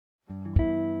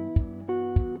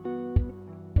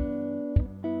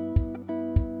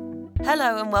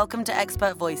Hello and welcome to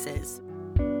Expert Voices,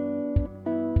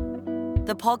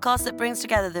 the podcast that brings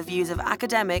together the views of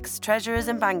academics, treasurers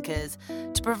and bankers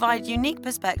to provide unique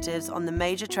perspectives on the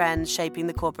major trends shaping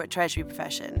the corporate treasury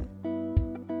profession.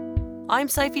 I'm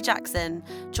Sophie Jackson,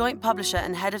 Joint Publisher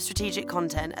and Head of Strategic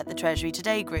Content at the Treasury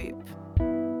Today Group.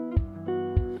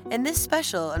 In this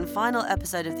special and final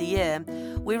episode of the year,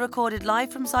 we recorded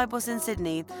live from Sibos in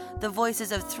Sydney the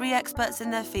voices of three experts in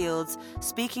their fields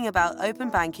speaking about open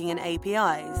banking and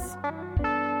APIs.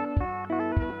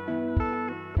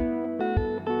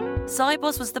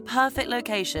 Sibos was the perfect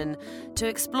location to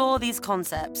explore these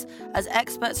concepts as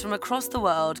experts from across the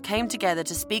world came together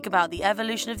to speak about the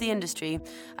evolution of the industry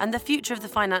and the future of the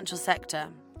financial sector.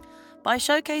 By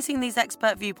showcasing these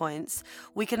expert viewpoints,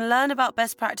 we can learn about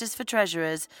best practice for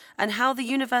treasurers and how the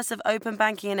universe of open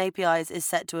banking and APIs is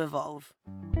set to evolve.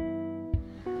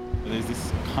 There's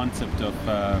this concept of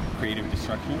creative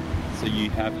destruction, so you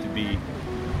have to be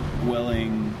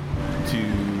willing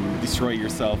to destroy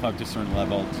yourself up to a certain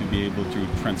level to be able to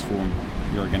transform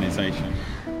your organization.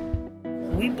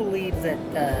 We believe that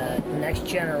the next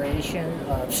generation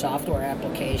of software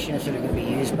applications that are going to be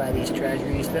used by these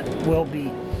treasuries that will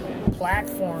be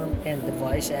platform and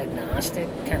device agnostic,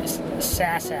 kind of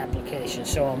SaaS application.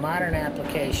 So a modern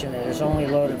application that is only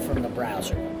loaded from the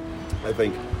browser. I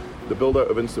think the build-out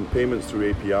of instant payments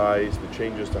through APIs, the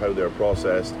changes to how they're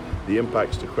processed, the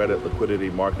impacts to credit, liquidity,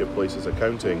 marketplaces,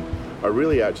 accounting, are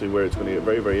really actually where it's going to get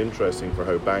very, very interesting for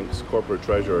how banks, corporate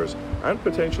treasurers, and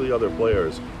potentially other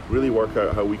players really work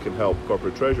out how we can help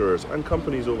corporate treasurers and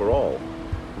companies overall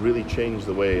really change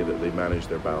the way that they manage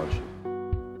their balance sheet.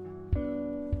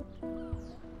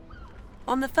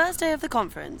 On the first day of the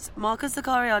conference, Marcus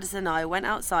Zachariadis and I went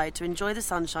outside to enjoy the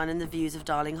sunshine and the views of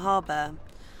Darling Harbour.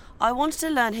 I wanted to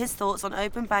learn his thoughts on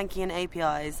open banking and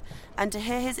APIs and to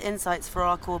hear his insights for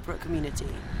our corporate community.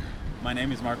 My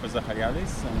name is Marcus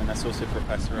Zachariadis. I'm an associate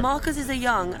professor. Marcus is a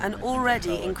young and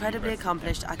already incredibly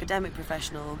accomplished academic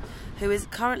professional who is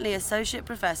currently Associate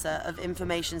Professor of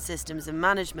Information Systems and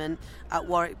Management at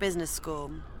Warwick Business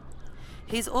School.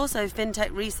 He's also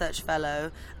FinTech Research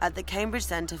Fellow at the Cambridge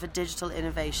Centre for Digital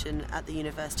Innovation at the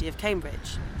University of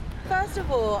Cambridge. First of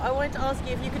all, I wanted to ask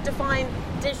you if you could define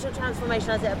digital transformation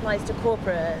as it applies to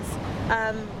corporates.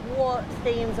 What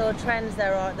themes or trends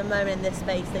there are at the moment in this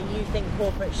space that you think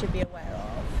corporates should be aware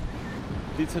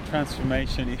of? Digital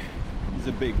transformation is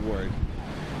a big word.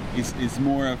 It's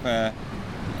more of a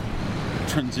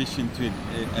transition to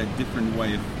a different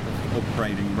way of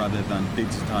operating rather than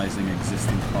digitizing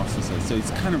existing processes. So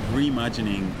it's kind of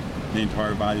reimagining the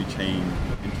entire value chain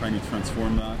and trying to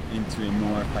transform that into a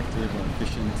more effective or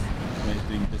efficient way of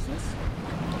doing business.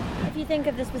 If you think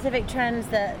of the specific trends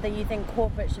that you think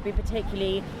corporates should be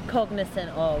particularly cognizant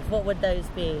of, what would those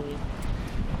be?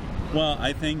 Well,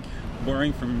 I think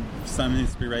borrowing from some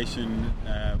inspiration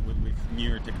with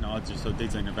newer technologies, so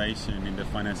digital innovation in the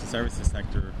financial services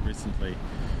sector recently.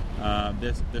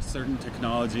 There's certain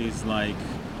technologies like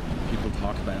people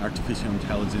talk about artificial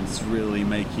intelligence really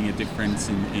making a difference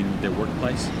in their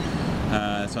workplace.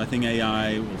 So I think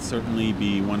AI will certainly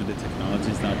be one of the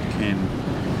technologies that can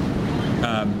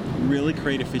really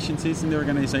create efficiencies in the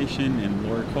organization and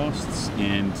lower costs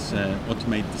and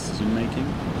automate decision making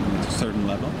to a certain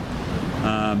level.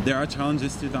 There are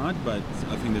challenges to that, but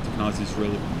I think the technology is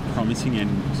really promising and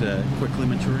quickly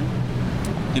maturing.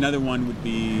 Another one would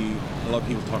be, a lot of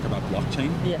people talk about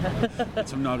blockchain. Yeah.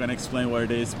 So I'm not going to explain what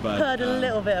it is, but... Heard a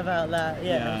little bit about that,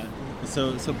 yeah.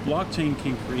 So blockchain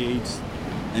can create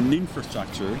an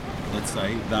infrastructure, let's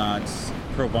say, that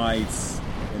provides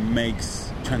or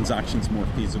makes transactions more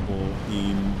feasible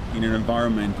in an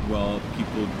environment where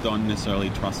people don't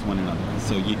necessarily trust one another.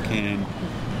 So you can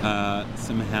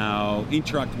somehow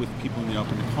interact with people in the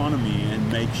open economy and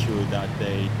make sure that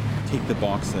they tick the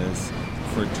boxes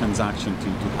for a transaction to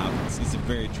happen. It's a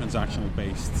very transactional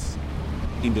based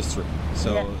industry.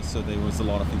 So there was a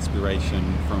lot of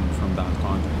inspiration from that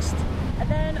context. And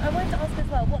then I wanted to ask as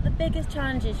well, what the biggest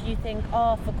challenges you think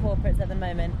are for corporates at the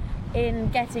moment in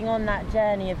getting on that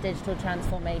journey of digital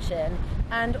transformation,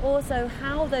 and also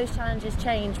how those challenges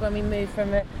change when we move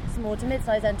from a small to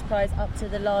mid-sized enterprise up to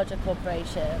the larger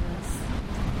corporations.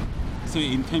 So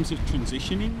in terms of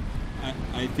transitioning,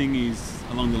 I think is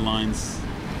along the lines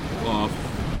of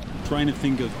trying to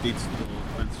think of digital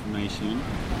transformation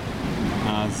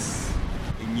as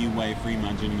a new way of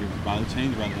reimagining your value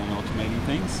chain rather than automating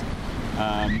things.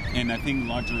 And I think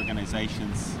larger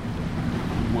organizations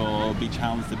will be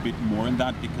challenged a bit more in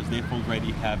that because they've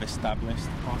already have established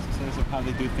processes of how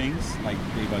they do things, like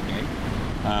day by day.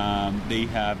 They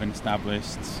have an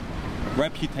established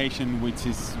reputation which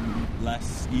is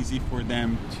less easy for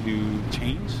them to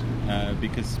change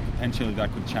because potentially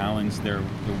that could challenge the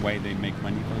way they make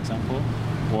money, for example,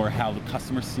 or how the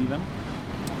customers see them.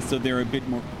 So they're a bit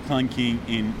more clunky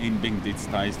in being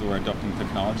digitized or adopting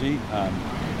technology.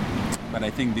 But I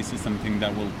think this is something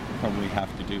that we'll probably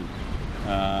have to do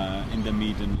in the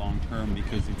mid and long term,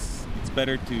 because it's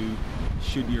better to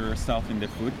shoot yourself in the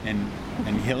foot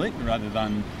and heal it rather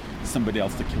than somebody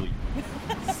else to kill you.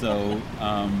 So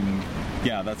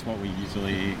that's what we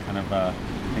usually kind of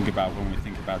think about when we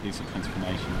think about digital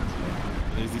transformation.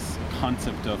 So there's this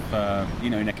concept of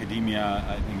in academia,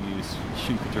 I think it was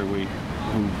Schumpeter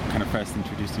who kind of first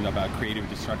introduced it about creative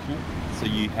destruction. So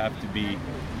you have to be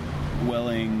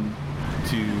willing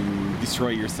to destroy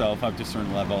yourself up to a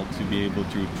certain level to be able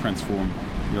to transform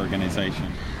your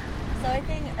organization. So I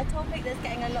think a topic that's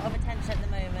getting a lot of attention at the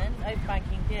moment, open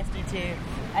banking, PSD2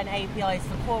 and APIs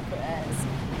for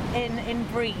corporates. In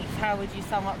brief, how would you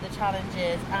sum up the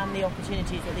challenges and the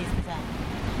opportunities that these present?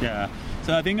 Yeah,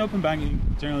 so I think open banking,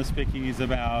 generally speaking, is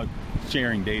about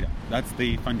sharing data. That's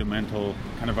the fundamental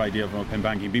kind of idea of open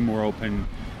banking, be more open,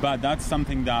 but that's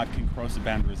something that can cross the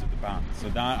boundaries of the bank. So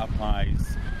that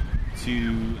applies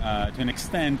to an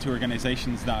extent to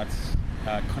organizations that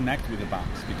connect with the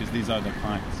banks, because these are the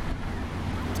clients.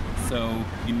 So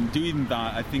in doing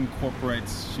that, I think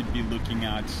corporates should be looking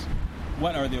at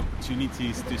what are the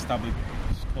opportunities to establish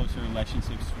closer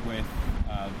relationships with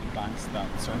the banks that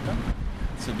serve them.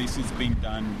 So this is being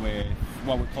done with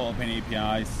what we call open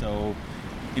APIs. So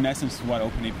in essence, what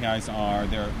open APIs are,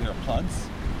 they're plugs,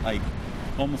 like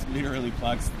almost literally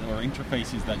plugs or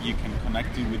interfaces that you can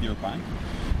connect to with your bank,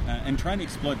 and trying to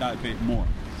exploit that a bit more.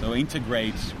 So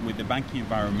integrate with the banking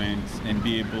environment and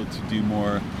be able to do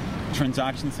more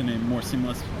transactions in a more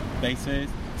seamless basis.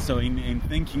 So in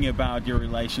thinking about your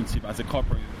relationship as a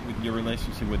corporate with your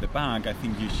relationship with the bank, I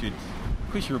think you should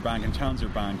push your bank and challenge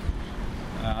your bank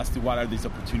as to what are these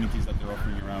opportunities that they're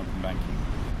offering around open banking.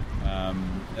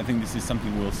 I think this is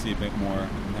something we'll see a bit more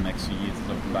in the next few years as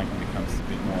open banking becomes a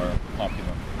bit more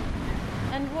popular.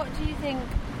 And what do you think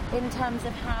in terms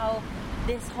of how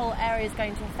this whole area is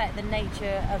going to affect the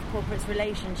nature of corporates'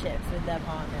 relationships with their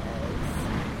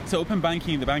partners? So open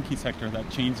banking, the banking sector, that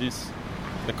changes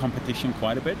the competition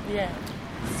quite a bit. Yeah.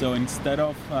 So instead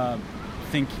of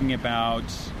thinking about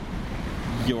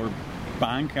your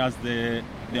bank as the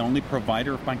only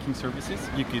provider of banking services,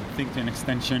 you could think to an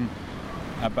extension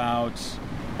about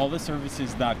all the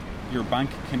services that your bank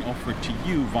can offer to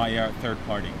you via a third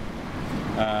party.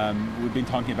 We've been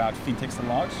talking about fintechs a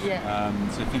lot. Yeah.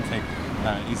 So fintech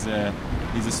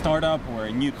is a startup or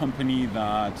a new company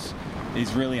that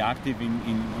is really active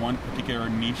in one particular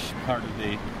niche part of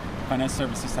the finance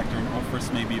services sector and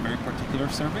offers maybe a very particular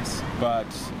service, but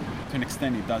to an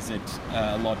extent it does it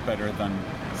a lot better than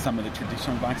some of the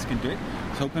traditional banks can do it.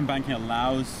 So open banking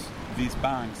allows these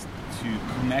banks to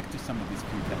connect to some of these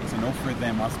fintechs and offer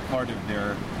them as part of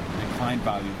the client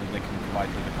value that they can provide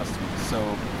to the customers.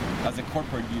 So as a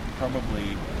corporate, you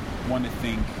probably want to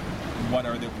think, what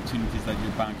are the opportunities that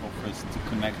your bank offers to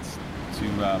connect to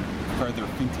further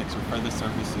fintechs or further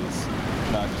services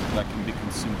that can be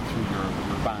consumed through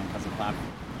your bank as a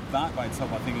platform. That by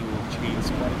itself, I think it will change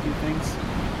quite a few things,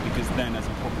 because then as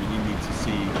a corporate you need to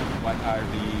see what are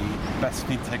the best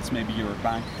fintechs maybe your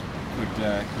bank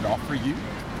could offer you.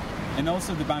 And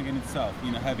also the bank in itself,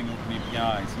 having open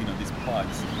APIs, these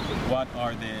plugs. What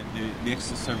are the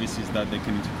extra services that they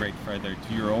can integrate further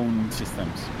to your own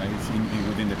systems, right?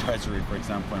 Within the treasury, for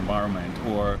example, environment,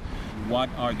 or what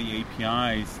are the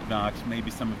APIs that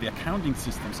maybe some of the accounting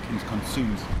systems can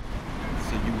consume.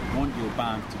 So you want your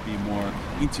bank to be more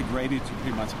integrated to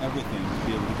pretty much everything, to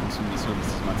be able to consume the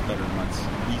services much better and much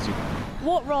easier.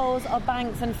 What roles are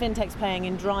banks and fintechs playing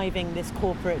in driving this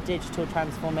corporate digital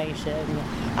transformation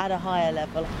at a higher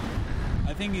level?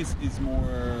 I think it's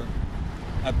more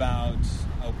about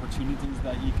opportunities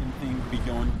that you can think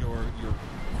beyond your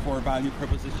core value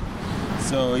proposition.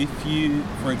 So if you,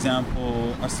 for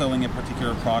example, are selling a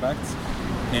particular product,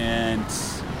 and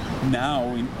now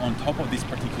on top of this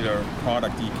particular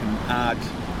product you can add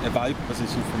a value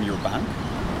proposition from your bank,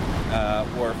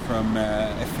 or from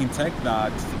a fintech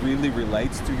that really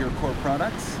relates to your core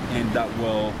products and that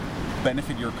will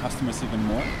benefit your customers even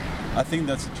more. I think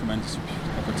that's a tremendous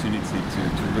opportunity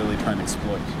to really try and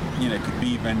exploit. It could be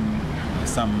even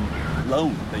some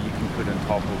loan that you can put on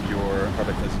top of your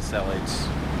product as you sell it,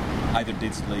 either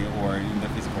digitally or in the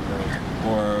physical world.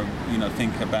 Or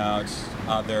think about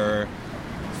other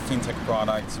fintech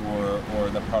products or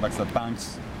the products that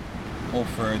banks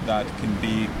offer that can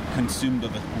be consumed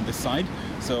on the side.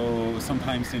 So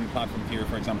sometimes in platform theory,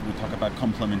 for example, we talk about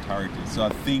complementarity. So I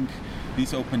think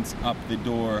this opens up the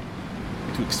door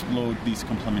to explode these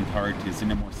complementarities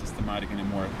in a more systematic and a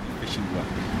more efficient way.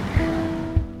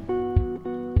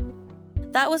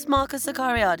 That was Marcus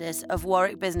Zakariadis of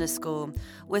Warwick Business School,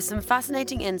 with some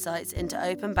fascinating insights into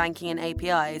open banking and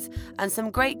APIs, and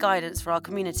some great guidance for our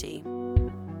community.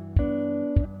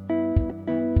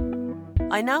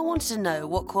 I now wanted to know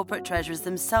what corporate treasurers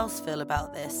themselves feel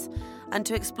about this, and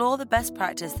to explore the best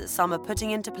practice that some are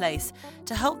putting into place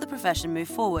to help the profession move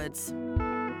forwards.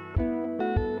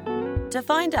 To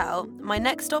find out, my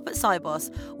next stop at Sibos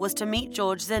was to meet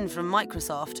George Zinn from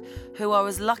Microsoft, who I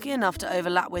was lucky enough to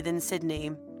overlap with in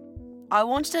Sydney. I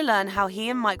wanted to learn how he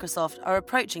and Microsoft are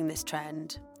approaching this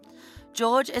trend.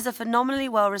 George is a phenomenally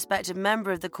well-respected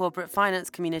member of the corporate finance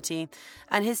community,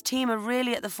 and his team are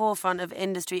really at the forefront of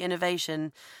industry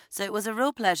innovation, so it was a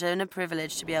real pleasure and a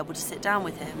privilege to be able to sit down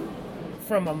with him.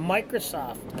 From a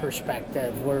Microsoft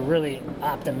perspective, we're really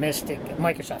optimistic,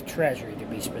 Microsoft Treasury to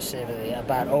be specifically,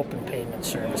 about Open Payment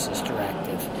Services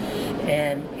Directive.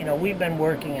 And, we've been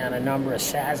working on a number of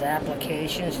SaaS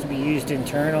applications to be used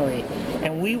internally,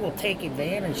 and we will take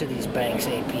advantage of these banks'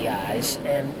 APIs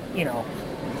and,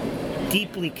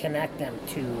 deeply connect them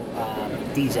to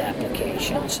these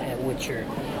applications, which are,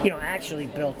 actually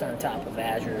built on top of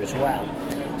Azure as well.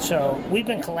 So we've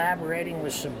been collaborating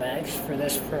with some banks for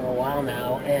this for a while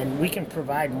now, and we can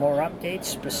provide more updates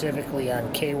specifically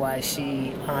on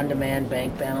KYC, on-demand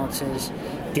bank balances,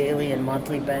 daily and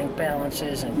monthly bank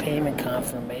balances, and payment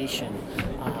confirmation.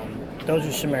 Those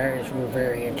are some areas we're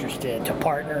very interested to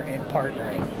partner in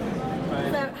partnering.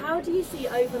 So how do you see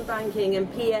open banking and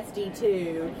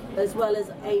PSD2 as well as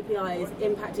APIs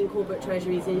impacting corporate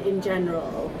treasuries in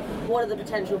general? What are the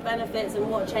potential benefits and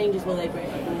what changes will they bring?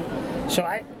 So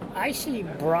I see,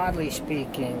 broadly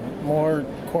speaking, more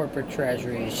corporate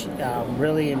treasuries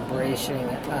really embracing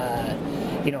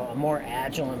a more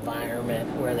agile environment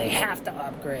where they have to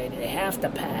upgrade, they have to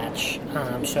patch.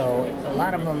 So a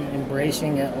lot of them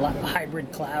embracing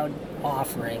hybrid cloud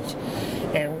offerings.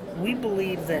 And we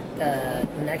believe that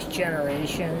the next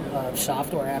generation of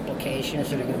software applications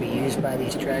that are going to be used by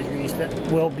these treasuries that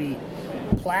will be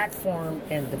platform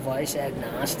and device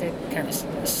agnostic, kind of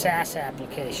SaaS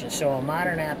application. So a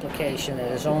modern application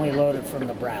that is only loaded from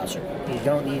the browser. You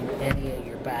don't need any of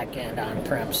your back-end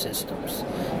on-prem systems.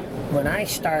 When I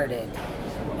started,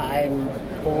 I'm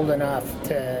old enough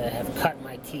to have cut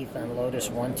my teeth on Lotus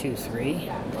 123,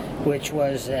 which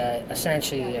was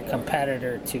essentially a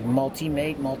competitor to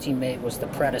Multimate. Multimate was the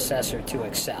predecessor to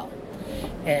Excel.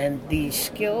 And the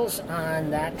skills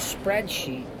on that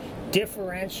spreadsheet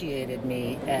differentiated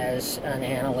me as an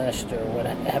analyst, or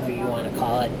whatever you want to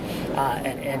call it,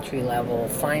 an entry-level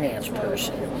finance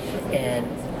person. And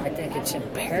I think it's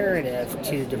imperative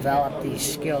to develop these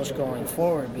skills going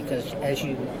forward because, as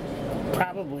you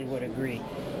probably would agree,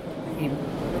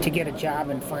 to get a job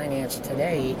in finance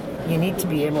today, you need to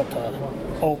be able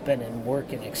to open and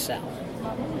work in Excel.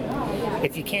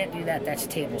 If you can't do that, that's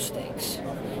table stakes.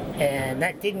 And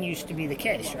that didn't used to be the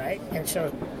case, right? And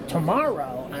so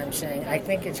tomorrow, I'm saying, I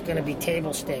think it's going to be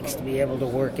table stakes to be able to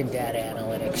work in data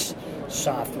analytics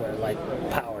software like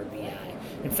Power BI.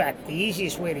 In fact, the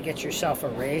easiest way to get yourself a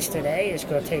raise today is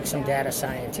go take some data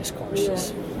scientist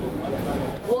courses.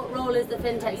 What role is the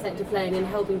fintech sector playing in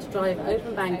helping to drive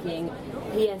open banking,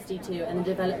 PSD2, and the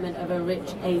development of a rich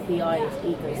API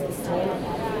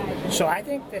ecosystem? So I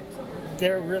think that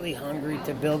they're really hungry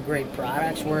to build great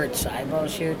products. We're at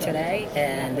Sibos here today,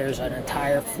 and there's an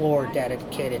entire floor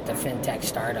dedicated to fintech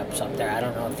startups up there. I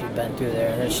don't know if you've been through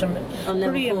there. There's some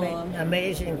pretty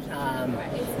amazing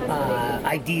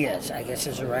ideas, I guess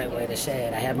is the right way to say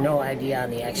it. I have no idea on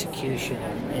the execution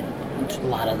in a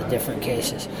lot of the different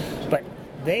cases, but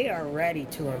they are ready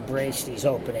to embrace these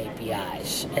open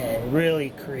APIs and really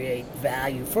create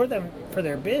value for them, for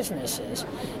their businesses,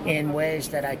 in ways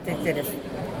that I think that if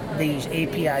these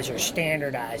APIs are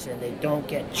standardized and they don't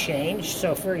get changed.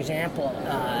 So, for example,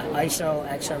 ISO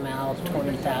XML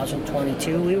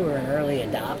 20022, we were an early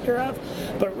adopter of,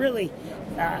 but really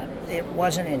it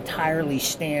wasn't entirely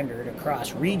standard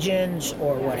across regions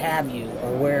or what have you,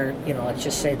 or where, let's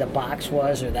just say the box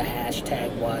was or the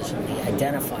hashtag was and the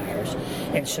identifiers.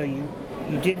 And so you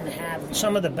didn't have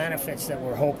some of the benefits that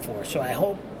were hoped for. So I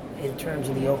hope in terms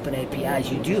of the open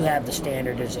APIs, you do have the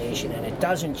standardization, and it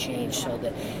doesn't change so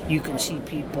that you can see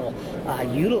people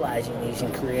utilizing these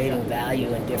and creating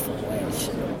value in different ways.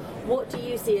 What do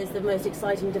you see as the most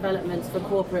exciting developments for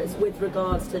corporates with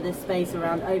regards to this space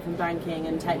around open banking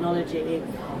and technology?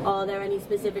 Are there any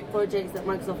specific projects that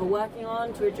Microsoft are working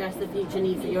on to address the future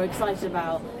needs that you're excited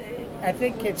about? I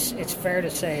think it's fair to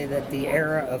say that the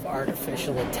era of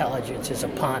artificial intelligence is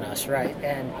upon us, right?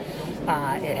 And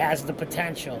it has the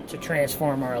potential to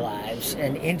transform our lives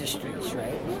and industries,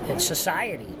 right? And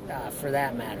society, for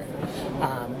that matter.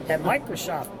 At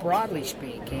Microsoft, broadly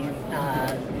speaking,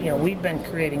 we've been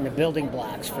creating the building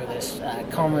blocks for this,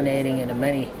 culminating into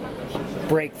many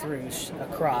breakthroughs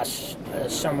across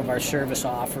some of our service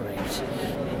offerings.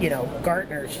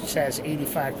 Gartner says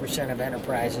 85% of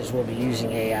enterprises will be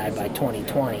using AI by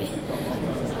 2020,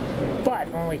 but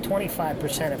only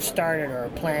 25% have started or are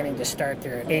planning to start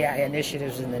their AI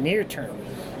initiatives in the near term.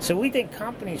 So we think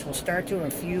companies will start to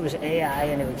infuse AI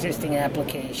into existing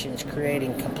applications,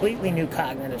 creating completely new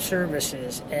cognitive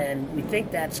services, and we think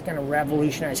that's going to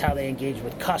revolutionize how they engage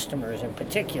with customers in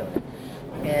particular.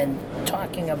 And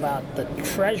talking about the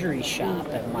treasury shop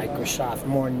at Microsoft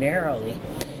more narrowly,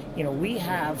 we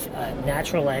have a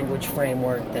natural language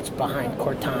framework that's behind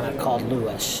Cortana called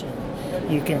LUIS.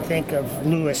 You can think of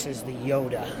LUIS as the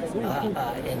Yoda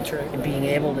in being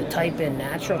able to type in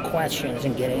natural questions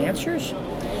and get answers.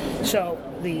 So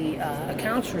the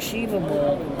accounts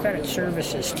receivable credit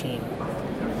services team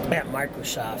at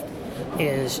Microsoft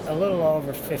is a little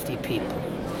over 50 people.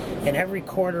 And every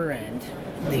quarter end,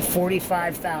 the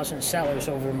 45,000 sellers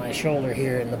over my shoulder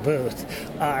here in the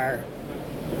booth are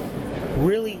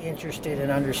really interested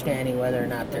in understanding whether or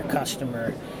not their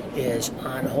customer is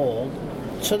on hold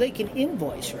so they can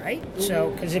invoice, right? Mm-hmm.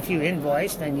 So, because if you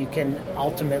invoice, then you can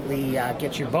ultimately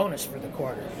get your bonus for the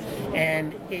quarter.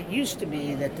 And it used to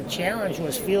be that the challenge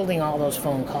was fielding all those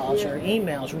phone calls or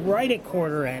emails right at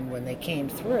quarter end when they came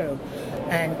through.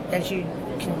 And as you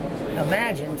can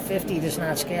imagine, 50 does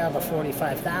not scale to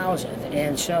 45,000.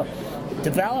 And so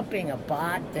developing a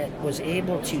bot that was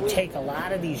able to take a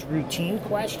lot of these routine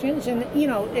questions, and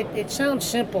it sounds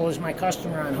simple as my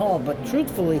customer on hold, but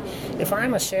truthfully, if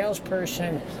I'm a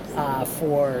salesperson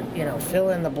for fill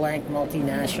in the blank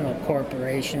multinational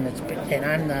corporation and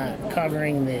I'm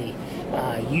covering the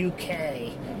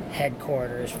UK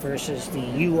headquarters versus the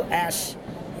US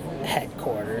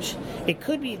headquarters, it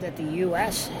could be that the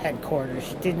U.S.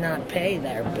 headquarters did not pay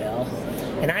their bill,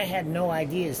 and I had no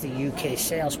idea as the U.K.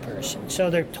 salesperson. So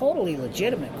they're totally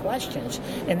legitimate questions,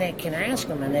 and they can ask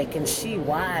them, and they can see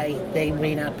why they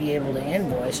may not be able to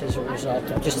invoice as a result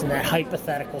of just in that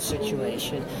hypothetical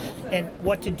situation, and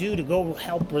what to do to go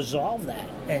help resolve that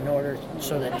in order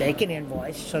so that they can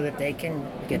invoice, so that they can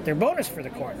get their bonus for the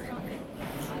quarter.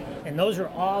 And those are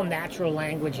all natural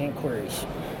language inquiries.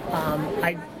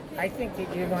 I think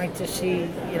that you're going to see,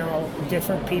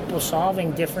 different people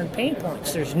solving different pain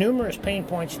points. There's numerous pain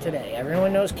points today.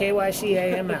 Everyone knows KYC,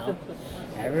 AML.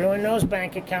 Everyone knows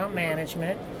bank account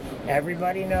management.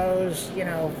 Everybody knows,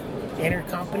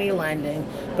 intercompany lending.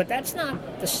 But that's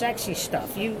not the sexy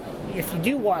stuff. If you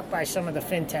do walk by some of the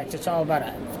fintechs, it's all about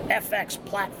a FX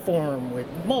platform with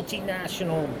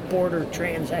multinational border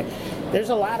transactions. There's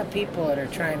a lot of people that are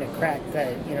trying to crack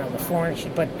the foreign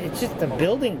shit, but it's just the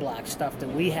building block stuff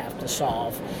that we have to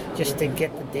solve just to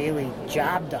get the daily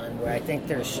job done, where I think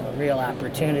there's some real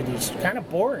opportunities. Kind of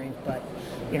boring, but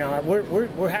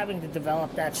we're having to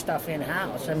develop that stuff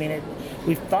in-house. I mean,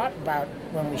 we've thought about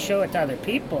when we show it to other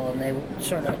people and they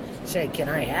sort of say, can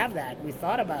I have that? We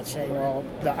thought about saying, well,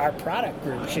 our product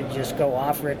group should just go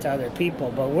offer it to other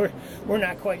people, but we're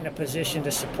not quite in a position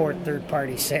to support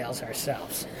third-party sales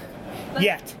ourselves.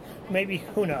 Yet. Maybe,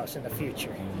 who knows, in the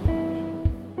future.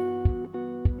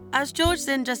 As George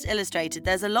Zinn just illustrated,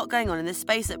 there's a lot going on in this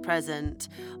space at present.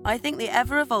 I think the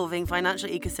ever-evolving financial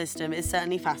ecosystem is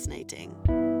certainly fascinating.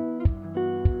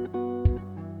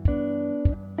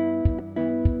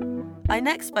 I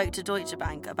next spoke to Deutsche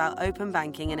Bank about open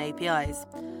banking and APIs,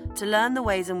 to learn the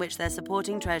ways in which they're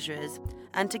supporting treasurers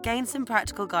and to gain some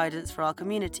practical guidance for our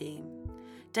community.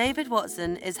 David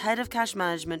Watson is head of cash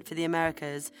management for the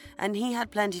Americas, and he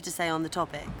had plenty to say on the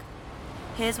topic.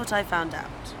 Here's what I found out.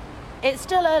 It's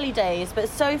still early days, but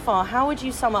so far, how would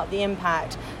you sum up the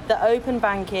impact that open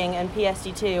banking and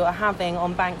PSD2 are having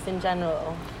on banks in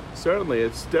general? Certainly,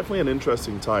 it's definitely an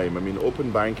interesting time. I mean, open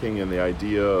banking and the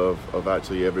idea of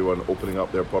actually everyone opening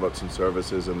up their products and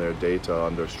services and their data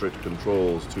under strict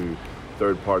controls to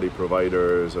third-party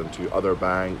providers and to other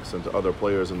banks and to other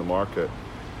players in the market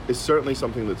is certainly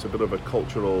something that's a bit of a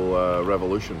cultural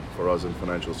revolution for us in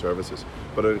financial services,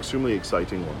 but an extremely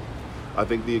exciting one. I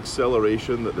think the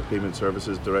acceleration that the Payment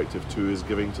Services Directive 2 is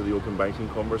giving to the open banking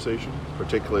conversation,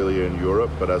 particularly in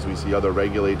Europe, but as we see other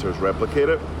regulators replicate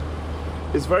it,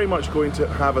 is very much going to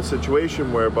have a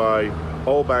situation whereby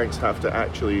all banks have to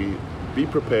actually be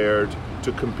prepared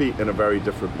to compete in a very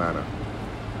different manner.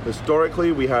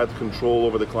 Historically, we had control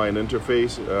over the client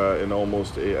interface in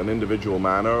almost an individual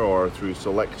manner or through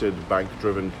selected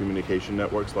bank-driven communication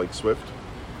networks like SWIFT.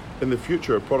 In the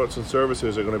future, products and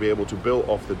services are going to be able to build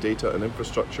off the data and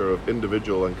infrastructure of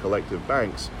individual and collective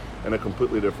banks in a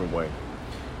completely different way.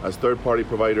 As third-party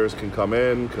providers can come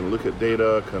in, can look at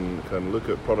data, can look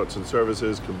at products and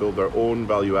services, can build their own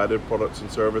value-added products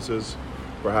and services,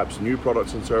 perhaps new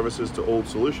products and services to old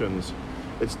solutions,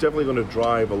 it's definitely going to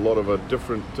drive a lot of a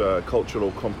different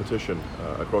cultural competition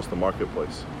across the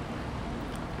marketplace.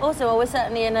 Also, well, we're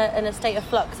certainly in a state of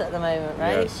flux at the moment,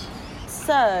 right? Yes.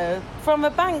 So, from a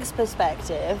bank's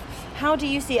perspective, how do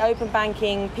you see open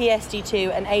banking,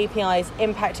 PSD2 and APIs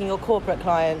impacting your corporate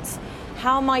clients?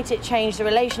 How might it change the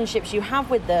relationships you have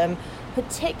with them,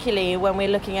 particularly when we're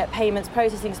looking at payments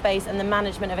processing space and the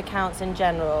management of accounts in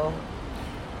general?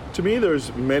 To me,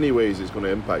 there's many ways it's going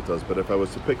to impact us, but if I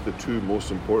was to pick the two most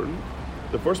important,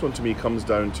 the first one to me comes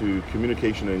down to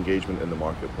communication and engagement in the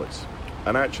marketplace.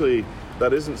 And actually,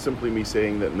 that isn't simply me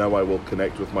saying that now I will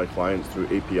connect with my clients through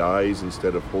APIs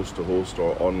instead of host-to-host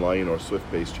or online or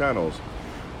Swift-based channels,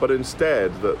 but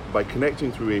instead that by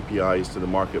connecting through APIs to the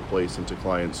marketplace and to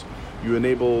clients, you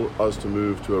enable us to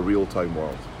move to a real-time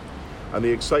world. And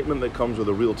the excitement that comes with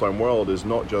a real-time world is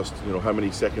not just how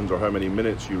many seconds or how many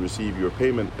minutes you receive your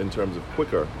payment in terms of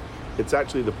quicker, it's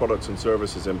actually the products and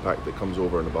services impact that comes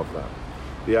over and above that.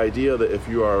 The idea that if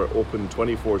you are open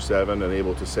 24/7 and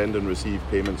able to send and receive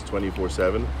payments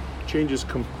 24/7 changes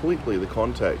completely the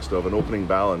context of an opening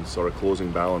balance or a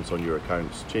closing balance on your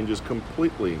accounts, changes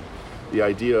completely the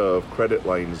idea of credit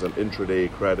lines and intraday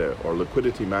credit or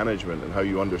liquidity management and how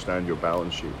you understand your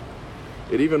balance sheet.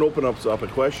 It even opens up a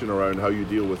question around how you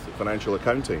deal with financial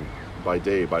accounting by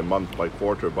day, by month, by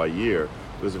quarter, by year,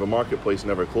 because if a marketplace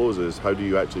never closes, how do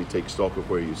you actually take stock of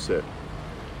where you sit?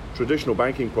 Traditional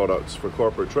banking products for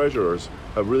corporate treasurers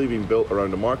have really been built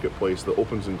around a marketplace that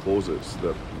opens and closes,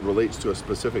 that relates to a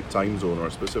specific time zone or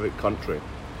a specific country.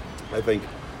 I think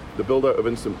the build-out of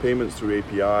instant payments through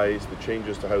APIs, the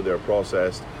changes to how they're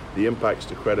processed, the impacts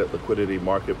to credit, liquidity,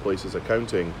 marketplaces,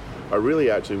 accounting, are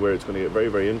really actually where it's going to get very,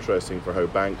 very interesting for how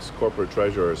banks, corporate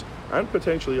treasurers, and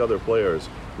potentially other players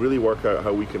really work out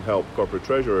how we can help corporate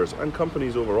treasurers and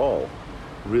companies overall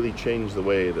really change the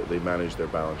way that they manage their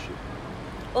balance sheet.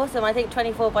 Awesome. I think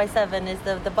 24/7 is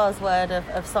the buzzword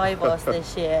of Sibos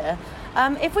this year.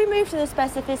 If we move to the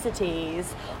specificities,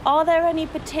 are there any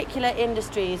particular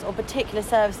industries or particular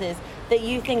services that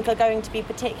you think are going to be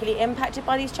particularly impacted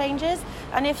by these changes?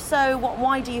 And if so,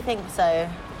 why do you think so?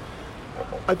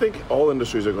 I think all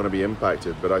industries are going to be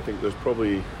impacted, but I think there's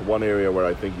probably one area where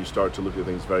I think you start to look at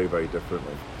things very, very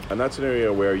differently. And that's an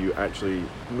area where you actually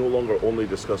no longer only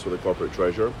discuss with a corporate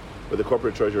treasurer, but the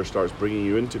corporate treasurer starts bringing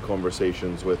you into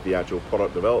conversations with the actual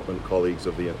product development colleagues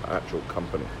of the actual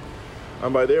company.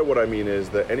 And by there, what I mean is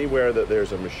that anywhere that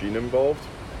there's a machine involved,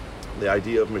 the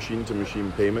idea of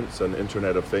machine-to-machine payments and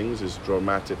Internet of Things is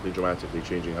dramatically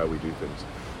changing how we do things.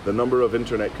 The number of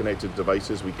internet-connected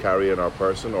devices we carry in our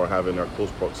person or have in our close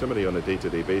proximity on a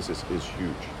day-to-day basis is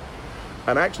huge.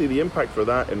 And actually the impact for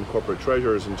that in corporate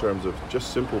treasurers in terms of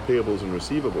just simple payables and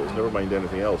receivables, never mind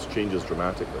anything else, changes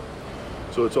dramatically.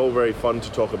 So it's all very fun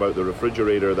to talk about the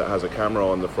refrigerator that has a camera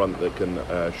on the front that can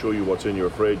show you what's in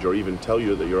your fridge or even tell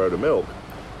you that you're out of milk.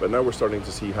 But now we're starting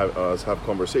to see us have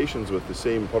conversations with the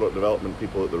same product development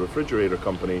people at the refrigerator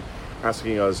company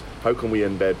asking us how can we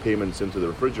embed payments into the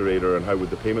refrigerator and how would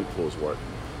the payment flows work.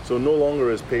 So no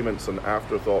longer is payments an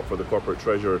afterthought for the corporate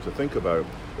treasurer to think about.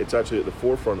 It's actually at the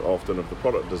forefront often of the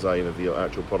product design of the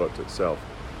actual product itself.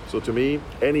 So to me,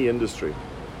 any industry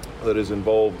that is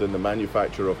involved in the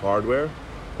manufacture of hardware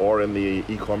or in the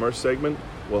e-commerce segment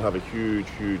will have a huge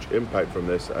impact from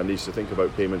this and needs to think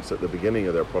about payments at the beginning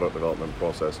of their product development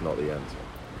process, not the end.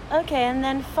 Okay, and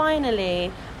then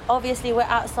finally, obviously we're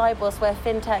at Sibos where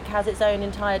FinTech has its own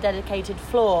entire dedicated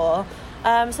floor.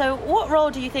 So what role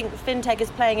do you think FinTech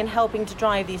is playing in helping to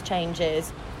drive these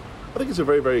changes? I think it's a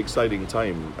very exciting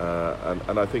time,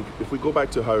 and I think if we go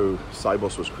back to how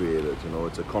Sibos was created,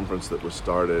 it's a conference that was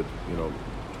started,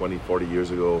 20, 40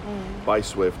 years ago by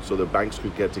SWIFT so that banks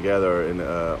could get together in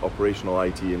operational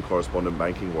IT and correspondent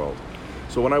banking world.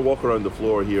 So when I walk around the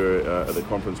floor here at the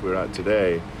conference we're at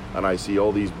today and I see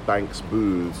all these banks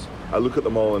booths, I look at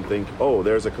them all and think, oh,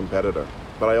 there's a competitor.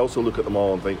 But I also look at them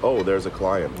all and think, oh, there's a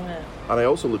client. Yeah. And I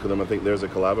also look at them and think there's a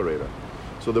collaborator.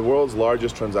 So the world's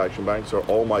largest transaction banks are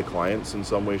all my clients in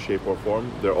some way, shape or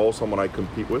form. They're all someone I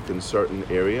compete with in certain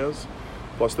areas.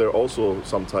 Plus they're also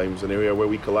sometimes an area where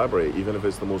we collaborate, even if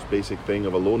it's the most basic thing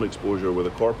of a loan exposure with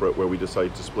a corporate where we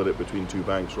decide to split it between two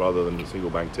banks rather than the single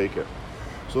bank take it.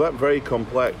 So that very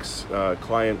complex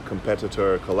client,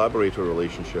 competitor, collaborator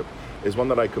relationship is one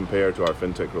that I compare to our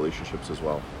fintech relationships as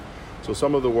well. So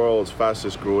some of the world's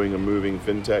fastest growing and moving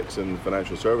fintechs in the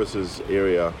financial services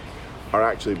area are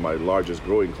actually my largest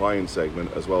growing client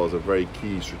segment, as well as a very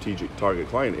key strategic target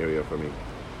client area for me.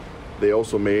 They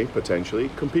also may potentially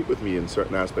compete with me in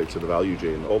certain aspects of the value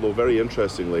chain, although very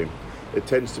interestingly, it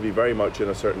tends to be very much in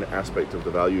a certain aspect of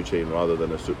the value chain rather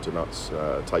than a soup to nuts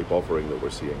type offering that we're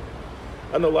seeing.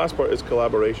 And the last part is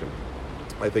collaboration.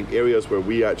 I think areas where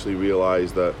we actually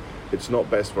realize that it's not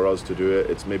best for us to do it,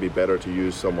 it's maybe better to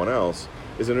use someone else,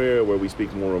 is an area where we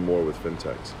speak more and more with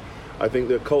fintechs. I think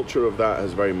the culture of that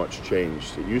has very much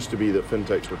changed. It used to be that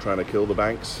fintechs were trying to kill the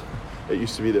banks. It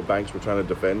used to be that banks were trying to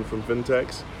defend from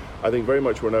fintechs. I think very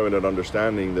much we're now in an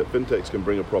understanding that fintechs can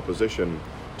bring a proposition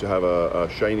to have a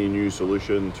shiny new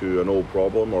solution to an old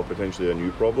problem or potentially a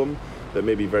new problem that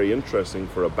may be very interesting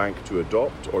for a bank to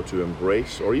adopt or to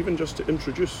embrace or even just to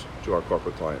introduce to our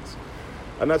corporate clients.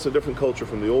 And that's a different culture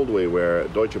from the old way where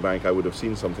at Deutsche Bank I would have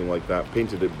seen something like that,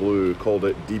 painted it blue, called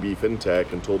it DB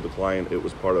FinTech and told the client it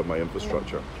was part of my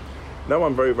infrastructure. Now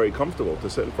I'm very, very comfortable to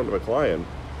sit in front of a client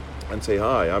and say,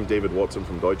 hi, I'm David Watson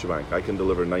from Deutsche Bank. I can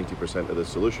deliver 90% of this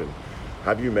solution.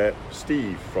 Have you met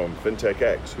Steve from FinTech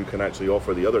X who can actually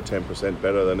offer the other 10%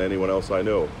 better than anyone else I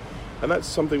know? And that's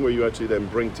something where you actually then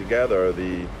bring together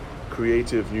the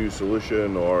creative new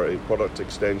solution or a product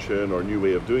extension or new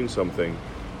way of doing something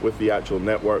with the actual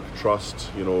network, trust,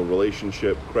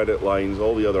 relationship, credit lines,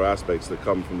 all the other aspects that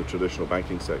come from the traditional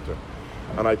banking sector.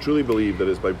 And I truly believe that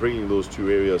it's by bringing those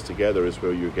two areas together is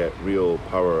where you get real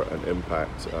power and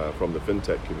impact from the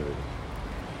fintech community.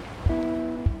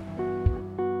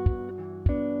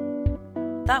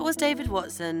 That was David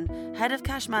Watson, Head of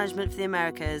Cash Management for the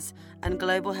Americas and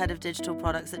Global Head of Digital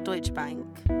Products at Deutsche Bank.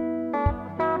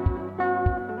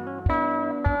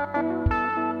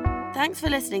 Thanks for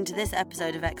listening to this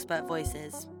episode of Expert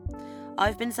Voices.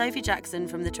 I've been Sophie Jackson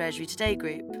from the Treasury Today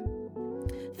Group.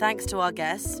 Thanks to our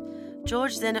guests,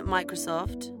 George Zinn at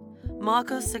Microsoft,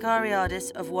 Marcos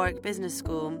Sakariadis of Warwick Business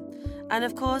School, and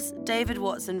of course, David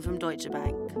Watson from Deutsche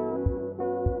Bank.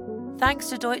 Thanks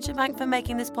to Deutsche Bank for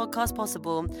making this podcast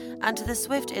possible and to the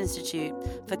Swift Institute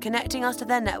for connecting us to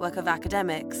their network of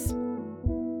academics.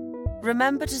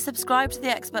 Remember to subscribe to the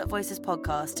Expert Voices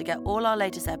podcast to get all our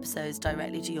latest episodes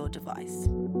directly to your device.